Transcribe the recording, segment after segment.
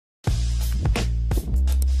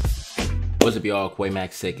What's up y'all,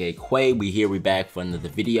 Max aka Quay. We back for another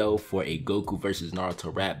video for a Goku versus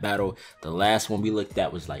Naruto rap battle. The last one we looked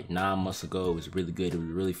at was like 9 months ago. It was really good, it was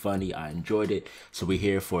really funny, I enjoyed it. So we're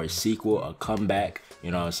here for a sequel, a comeback,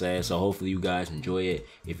 you know what I'm saying? So hopefully you guys enjoy it.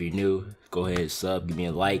 If you're new, go ahead, sub, give me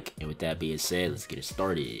a like, and with that being said, let's get it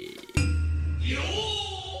started.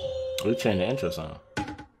 We'll change the intro song.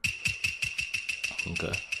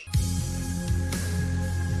 Okay.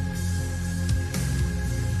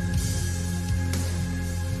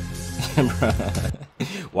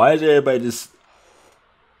 Why is everybody just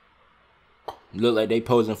look like they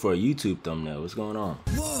posing for a YouTube thumbnail? What's going on?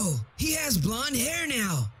 Whoa, he has blonde hair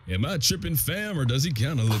now. Am I tripping, fam, or does he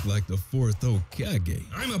kind of look like the 4th Hokage?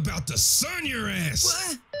 I'm about to sun your ass.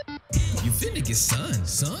 What? You finna get sunned.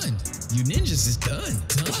 You ninjas is done.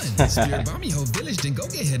 Spirit bomb your whole village, then go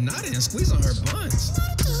get Hinata and squeeze on her buns.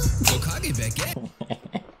 Hokage back at.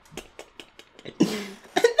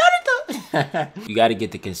 You gotta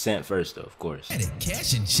get the consent first though, of course.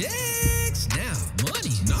 Cash and checks, now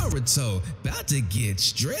money. Naruto about to get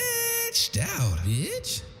stretched out,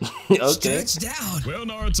 bitch. Okay. Stretched out. Well,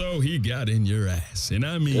 Naruto, he got in your ass, and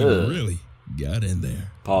I mean really got in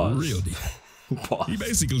there. Pause. Real deep. Pause. He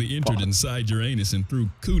basically entered inside your anus and threw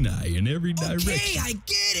kunai in every direction. Okay, I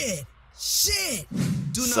get it. Shit.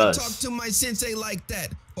 Do not talk to my sensei like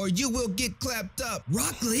that, or you will get clapped up.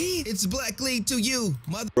 Rock Lee? It's Black Lee to you,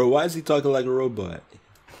 mother. Bro, why is he talking like a robot?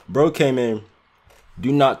 Bro came in.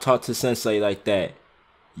 Do not talk to sensei like that.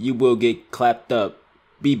 You will get clapped up.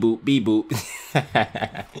 Beep boop, beep boop.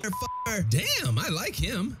 Damn, I like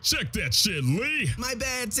him. Check that shit, Lee. My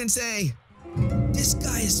bad, sensei. This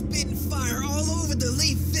guy is spitting fire all over the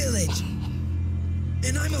Leaf Village.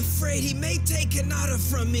 And I'm afraid he may take Hinata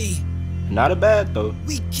from me. Not a bad though.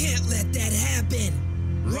 We can't let that happen.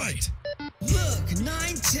 Right. Look,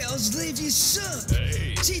 Nine Tails leave you shook.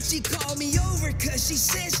 Hey. Chi-Chi called me over cause she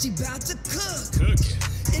said she about to cook. Cooking.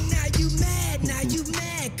 And now you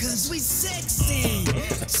mad cause we sexing.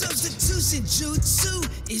 Substitution jutsu,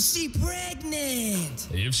 is she pregnant?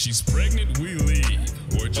 If she's pregnant, we leave.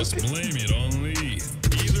 Or just blame it on Lee.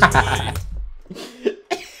 Either way.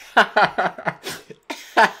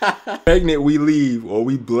 Pregnant, we leave, or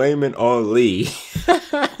we blame it on Lee.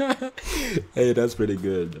 Hey, that's pretty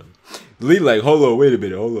good though. Lee like, hold on, wait a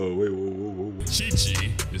minute, hold on, wait, whoa.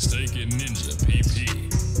 Chi-Chi is taking ninja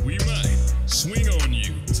PP. We might swing on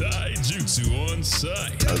you, tie jutsu on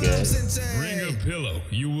sight. Okay. Bring a pillow,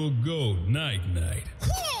 you will go night-night.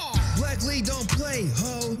 Black Lee don't play,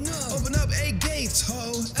 ho. No. Open up 8 gates,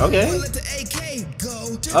 ho. Okay. Let the AK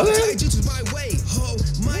go. Okay. Tie jutsu my way, ho.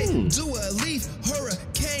 Might do a leaf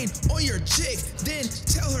hurricane on your chick. Then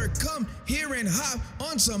tell her come here and hop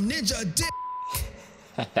on some ninja dick.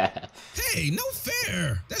 Hey, no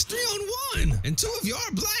fair. That's 3 on 1, and 2 of you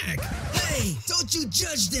are black. Hey, don't you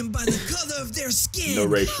judge them by the color of their skin. No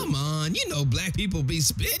racial. Come on, you know black people be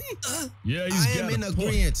spitting. Yeah, he's got in a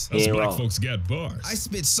agreement. point. Us black wrong. folks got bars. I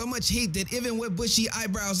spit so much heat that even with bushy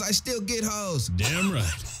eyebrows, I still get hoes. Damn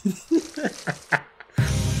right.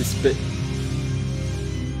 The spit.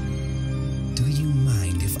 Do you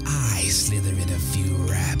mind if I slither in a few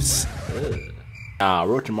raps? Nah,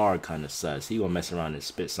 Orochimaru kinda sus. He gonna mess around and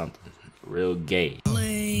spit something real gay.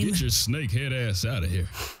 Lame. Get your snakehead ass out of here.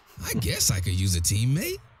 I guess I could use a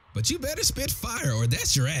teammate, but you better spit fire or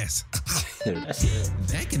that's your ass. That's it.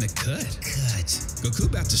 Back in the cut. Goku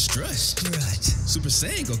about to strut. Super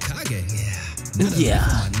Saiyan Hokage. Yeah.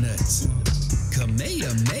 My nuts.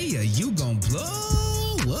 Kamehameha, you gon'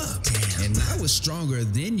 blow up. Damn. And I was stronger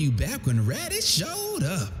than you back when Raditz showed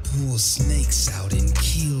up. Pull snakes out and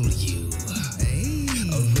kill you. Hey.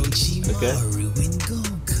 Orochimaru and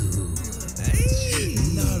Goku. Hey.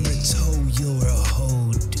 Naruto, you're a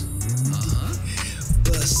hoe, dude.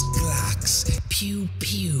 Bust Glocks. Pew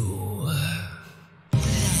pew.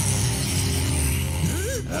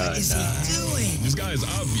 What is he doing? This guy is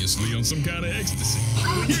obviously on some kind of ecstasy.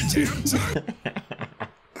 You're damn tired.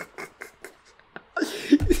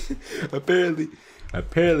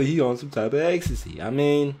 Apparently he on some type of ecstasy. I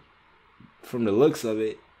mean, from the looks of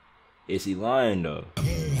it, is he lying though?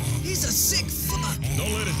 He's a sick fuck.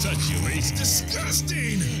 Don't let it touch you, it's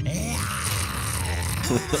disgusting.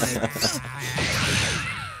 Oh my God.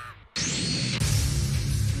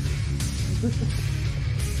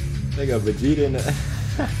 They got Vegeta in there.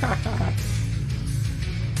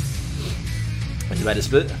 What, you about to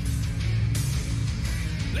spit?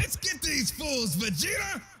 Let's get these fools,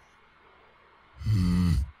 Vegeta.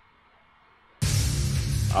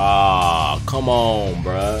 Ah, come on,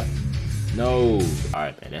 bruh. No.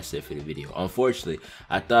 Alright, man, that's it for the video. Unfortunately,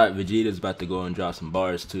 I thought Vegeta's about to go and drop some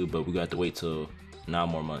bars too, but we got to wait till 9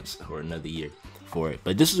 more months or another year for it.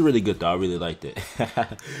 But this is really good though. I really liked it.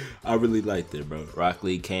 I really liked it, bro. Rock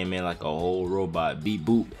Lee came in like a whole robot, beep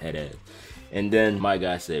boop, head ass. And then my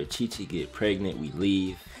guy said, if Chi-Chi get pregnant, we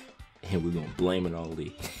leave, and we're gonna blame it on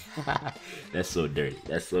Lee. That's so dirty.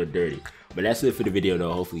 That's so dirty. But that's it for the video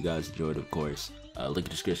though. Hopefully you guys enjoyed, of course. Link in the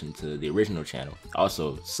description to the original channel.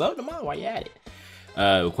 Also, sub to mine while you at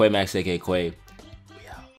it. Quay Max, aka Quay.